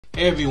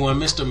Hey everyone,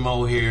 Mr.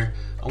 Mo here.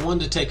 I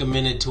wanted to take a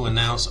minute to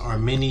announce our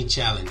mini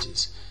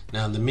challenges.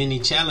 Now, the mini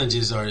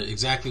challenges are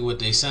exactly what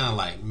they sound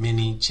like,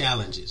 mini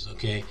challenges,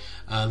 okay?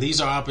 These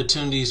are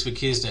opportunities for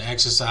kids to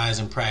exercise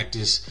and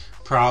practice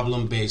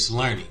problem-based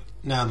learning.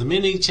 Now, the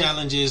mini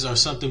challenges are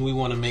something we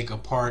want to make a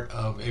part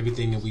of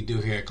everything that we do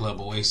here at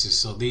Club OASIS.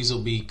 So these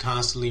will be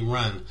constantly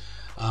run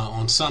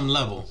on some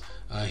level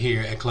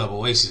here at Club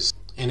OASIS.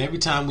 And every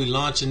time we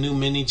launch a new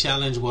mini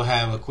challenge, we'll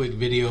have a quick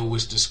video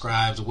which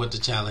describes what the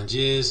challenge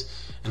is.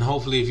 And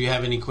hopefully if you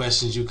have any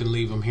questions, you can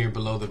leave them here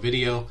below the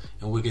video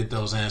and we'll get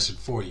those answered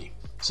for you.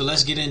 So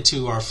let's get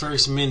into our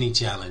first mini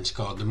challenge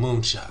called the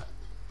Moonshot.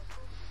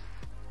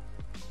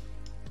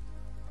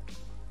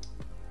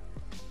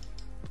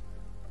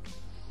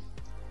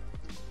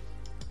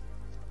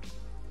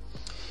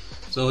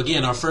 So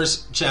again, our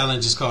first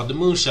challenge is called the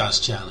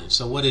Moonshots Challenge.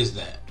 So what is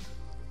that?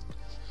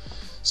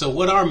 So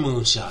what are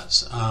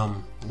moonshots?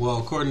 Well,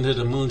 according to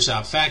the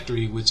Moonshot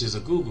Factory, which is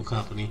a Google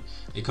company,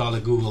 they call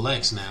it Google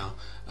X now.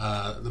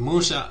 A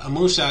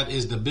moonshot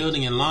is the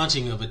building and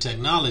launching of a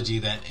technology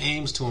that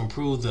aims to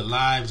improve the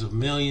lives of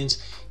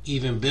millions,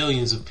 even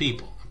billions of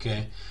people.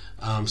 Okay,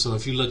 so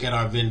if you look at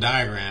our Venn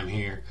diagram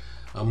here,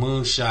 a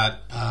moonshot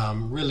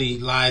really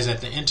lies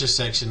at the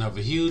intersection of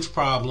a huge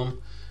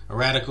problem, a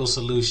radical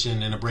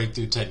solution, and a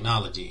breakthrough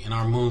technology. And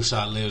our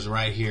moonshot lives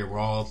right here where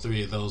all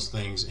three of those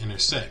things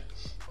intersect.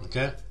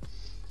 Okay,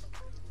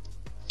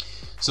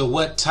 so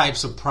what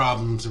types of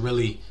problems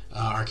really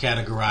are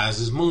categorized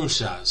as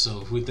moonshots?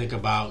 So if we think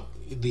about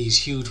these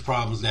huge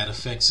problems that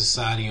affect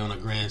society on a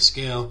grand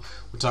scale,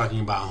 we're talking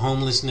about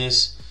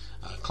homelessness,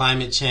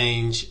 climate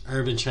change,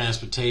 urban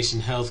transportation,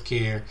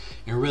 healthcare,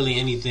 and really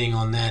anything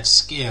on that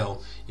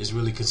scale is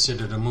really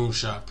considered a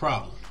moonshot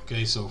problem.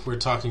 Okay, so if we're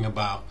talking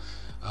about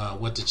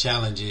what the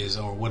challenge is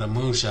or what a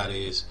moonshot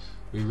is,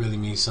 we really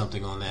mean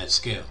something on that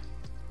scale.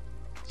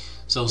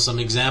 So some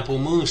example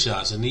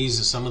moonshots,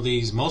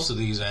 and most of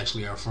these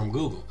actually are from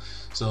Google.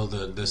 So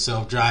the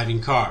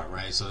self-driving car,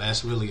 right? So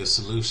that's really a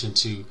solution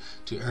to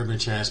urban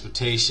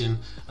transportation,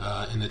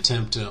 an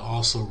attempt to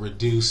also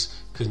reduce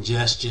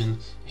congestion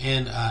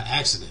and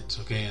accidents,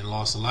 okay, and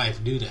loss of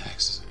life due to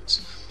accidents.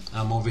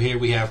 Over here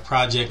we have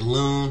Project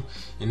Loon,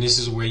 and this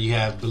is where you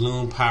have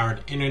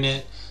balloon-powered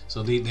internet.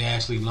 So they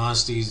actually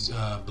launch these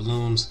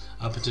balloons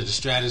up into the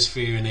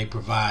stratosphere, and they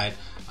provide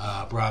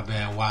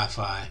broadband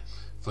Wi-Fi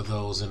for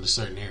those in a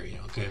certain area.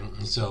 Okay,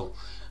 and so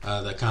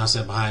the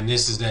concept behind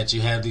this is that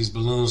you have these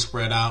balloons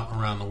spread out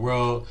around the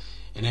world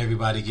and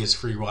everybody gets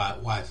free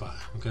Wi-Fi.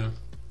 Okay,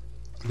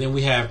 then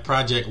we have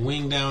Project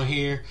Wing down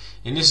here,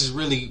 and this is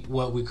really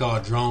what we call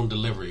drone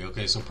delivery.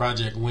 Okay, so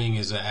Project Wing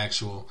is an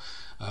actual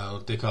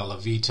what they call a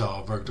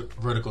VTOL,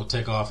 vertical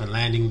takeoff and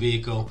landing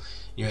vehicle.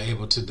 You're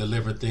able to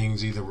deliver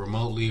things either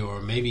remotely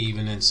or maybe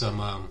even in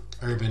some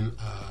urban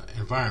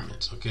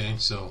environments. Okay,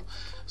 so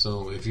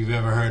if you've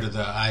ever heard of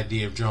the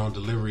idea of drone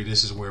delivery,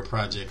 this is where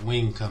Project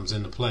Wing comes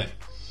into play.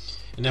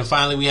 And then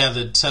finally we have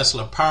the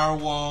Tesla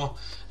Powerwall,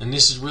 and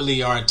this is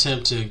really our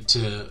attempt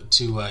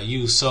to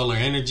use solar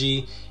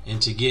energy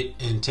and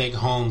take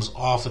homes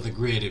off of the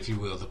grid, if you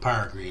will, the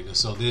power grid. And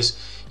so this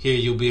here,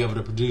 you'll be able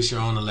to produce your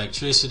own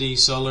electricity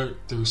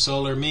through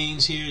solar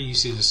means. Here you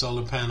see the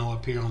solar panel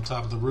up here on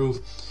top of the roof.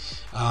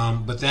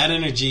 But that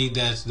energy,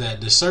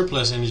 the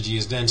surplus energy,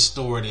 is then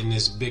stored in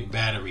this big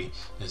battery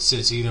that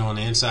sits either on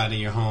the inside of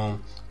your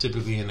home,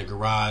 typically in the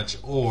garage,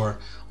 or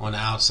on the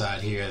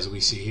outside here, as we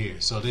see here.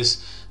 So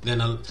this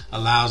then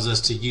allows us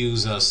to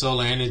use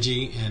solar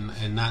energy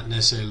and not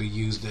necessarily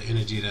use the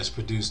energy that's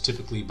produced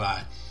typically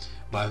by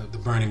the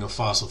burning of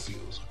fossil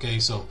fuels. Okay,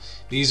 so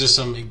these are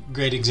some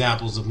great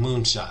examples of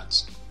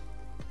moonshots.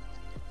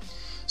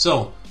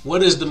 So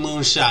what is the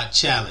Moonshot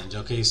Challenge?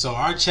 Okay, so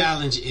our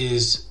challenge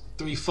is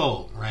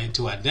threefold, right?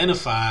 To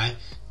identify,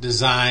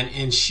 design,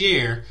 and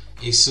share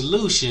a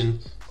solution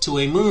to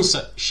a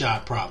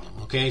moonshot problem.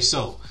 Okay,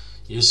 so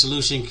your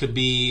solution could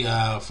be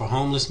for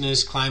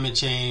homelessness, climate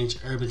change,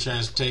 urban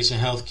transportation,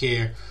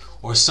 healthcare,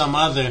 or some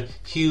other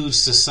huge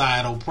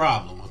societal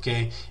problem.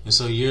 Okay, and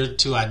so you're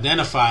to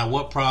identify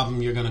what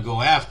problem you're going to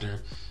go after,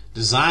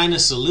 design a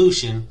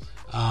solution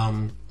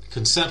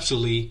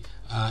conceptually,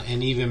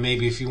 and even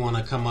maybe if you want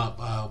to come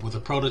up with a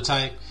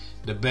prototype,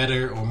 the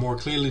better or more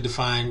clearly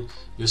defined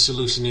your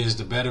solution is,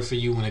 the better for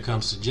you when it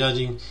comes to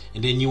judging.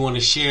 And then you want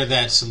to share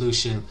that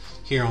solution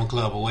here on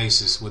Club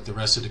OASIS with the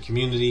rest of the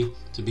community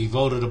to be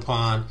voted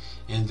upon,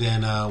 and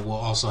then we'll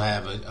also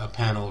have a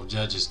panel of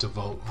judges to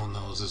vote on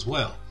those as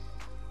well.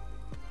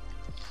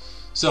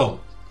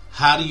 So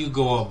how do you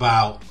go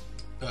about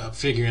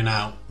figuring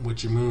out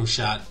what your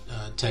moonshot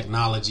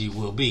technology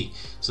will be?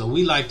 So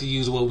we like to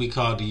use what we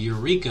call the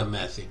Eureka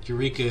method.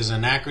 Eureka is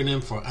an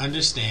acronym for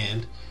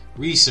understand,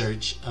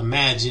 research,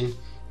 imagine,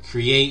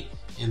 create,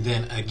 and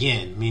then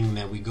again, meaning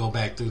that we go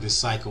back through this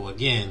cycle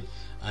again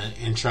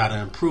and try to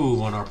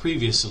improve on our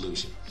previous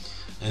solution.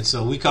 And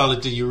so we call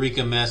it the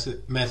Eureka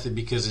method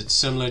because it's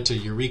similar to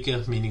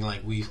Eureka, meaning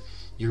like we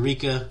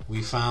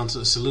found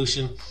a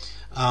solution.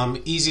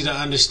 Easy to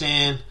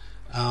understand.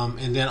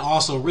 and then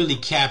also really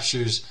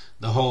captures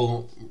the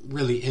whole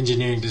really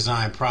engineering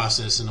design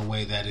process in a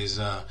way that is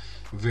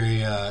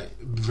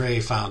very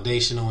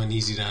foundational and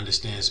easy to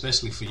understand,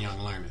 especially for young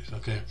learners.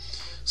 Okay,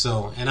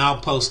 so, and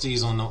I'll post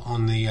these on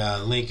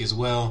the link as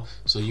well,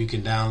 so you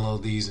can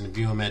download these and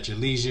view them at your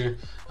leisure.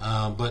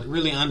 But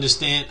really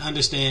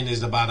understand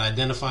is about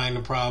identifying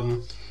the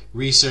problem.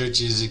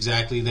 Research is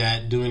exactly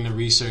that, doing the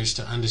research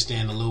to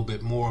understand a little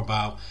bit more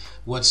about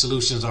what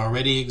solutions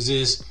already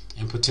exist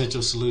and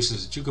potential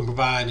solutions that you can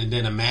provide. And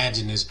then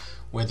imagine is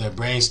where the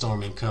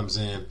brainstorming comes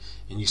in,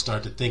 and you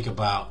start to think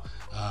about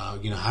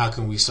how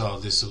can we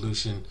solve this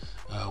solution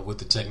with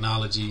the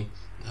technology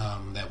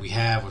that we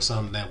have, or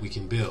something that we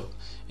can build.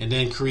 And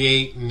then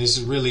create, and this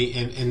is really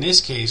in this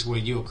case where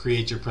you'll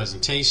create your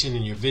presentation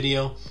and your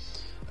video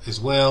as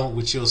well,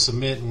 which you'll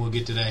submit, and we'll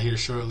get to that here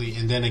shortly.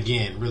 And then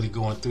again, really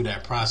going through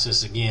that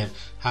process again,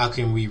 how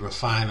can we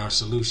refine our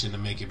solution to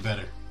make it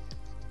better?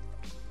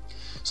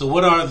 So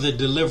what are the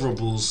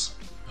deliverables?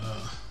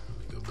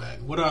 Let me go back.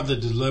 What are the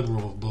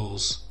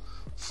deliverables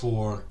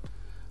for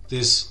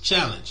this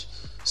challenge?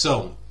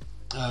 So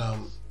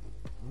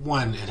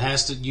one,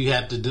 you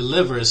have to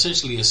deliver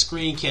essentially a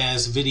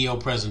screencast video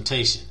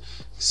presentation,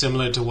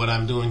 similar to what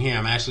I'm doing here.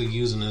 I'm actually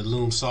using the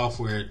Loom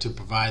software to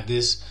provide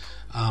this,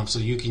 so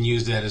you can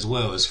use that as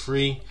well. It's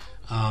free,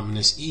 and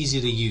it's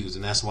easy to use,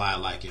 and that's why I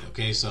like it.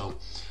 Okay, so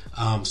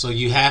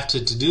you have to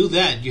do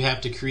that, you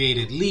have to create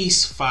at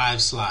least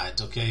 5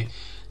 slides. Okay,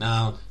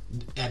 now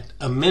at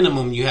a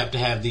minimum you have to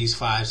have these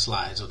 5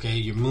 slides. Okay,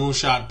 your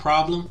moonshot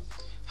problem,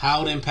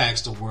 how it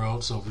impacts the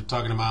world. So if we're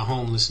talking about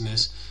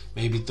homelessness,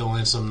 maybe throw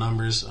in some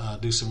numbers,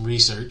 do some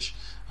research,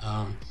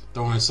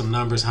 throw in some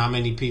numbers, how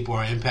many people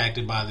are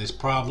impacted by this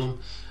problem.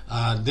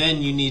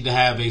 Then you need to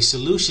have a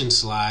solution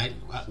slide.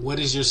 What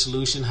is your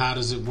solution? How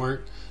does it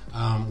work?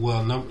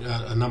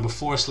 Number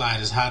 4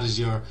 slide is how does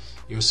your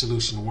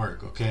solution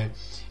work? Okay,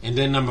 and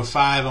then number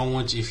 5, I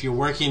want you, if you're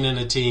working in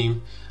a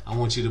team, I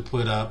want you to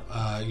put up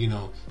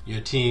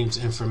your team's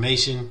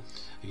information,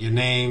 your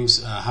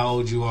names, how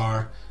old you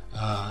are,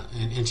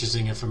 and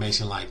interesting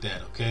information like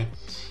that. Okay,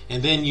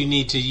 and then you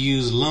need to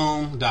use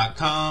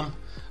loom.com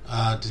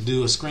to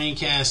do a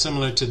screencast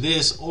similar to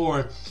this,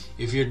 or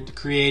if you're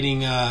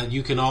creating,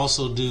 you can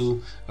also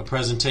do a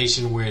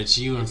presentation where it's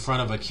you in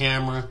front of a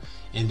camera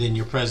and then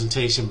your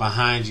presentation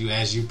behind you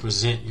as you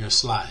present your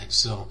slides.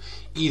 So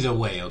either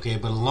way, okay,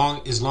 but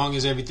as long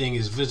as everything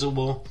is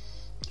visible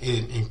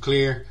and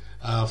clear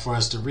for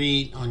us to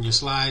read on your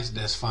slides,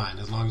 that's fine.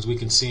 As long as we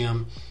can see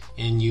them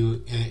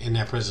in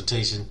that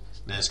presentation,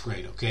 that's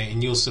great. Okay,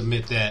 and you'll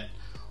submit that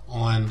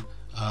on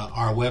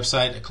our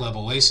website at Club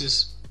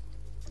OASIS.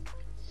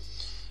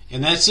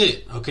 And that's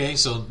it. Okay,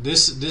 so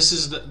this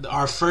is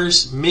our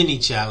first mini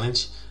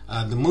challenge,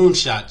 the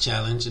Moonshot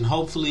challenge, and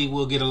hopefully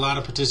we'll get a lot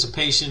of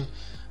participation,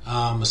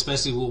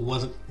 especially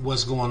with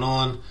what's going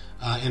on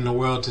in the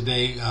world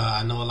today.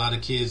 I know a lot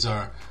of kids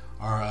are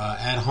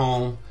at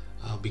home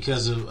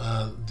because of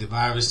the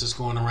virus that's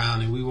going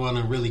around, and we want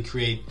to really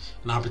create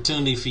an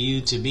opportunity for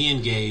you to be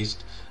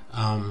engaged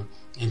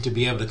and to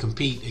be able to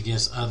compete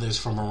against others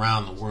from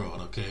around the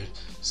world. Okay,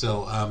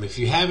 so if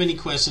you have any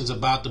questions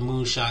about the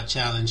Moonshot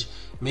challenge,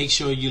 make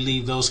sure you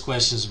leave those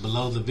questions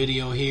below the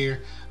video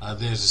here.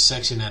 There's a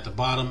section at the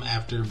bottom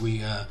after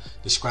we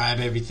describe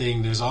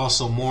everything. There's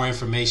also more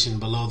information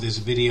below this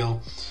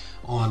video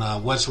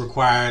on what's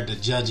required, the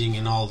judging,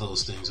 and all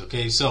those things.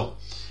 Okay, so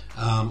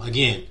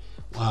again,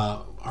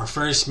 our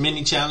first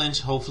mini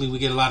challenge. Hopefully we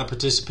get a lot of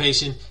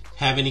participation.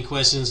 Have any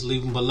questions,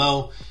 leave them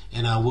below,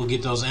 and we'll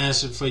get those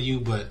answered for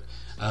you. But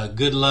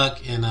good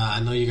luck, and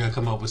I know you're going to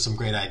come up with some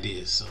great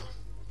ideas. So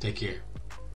take care.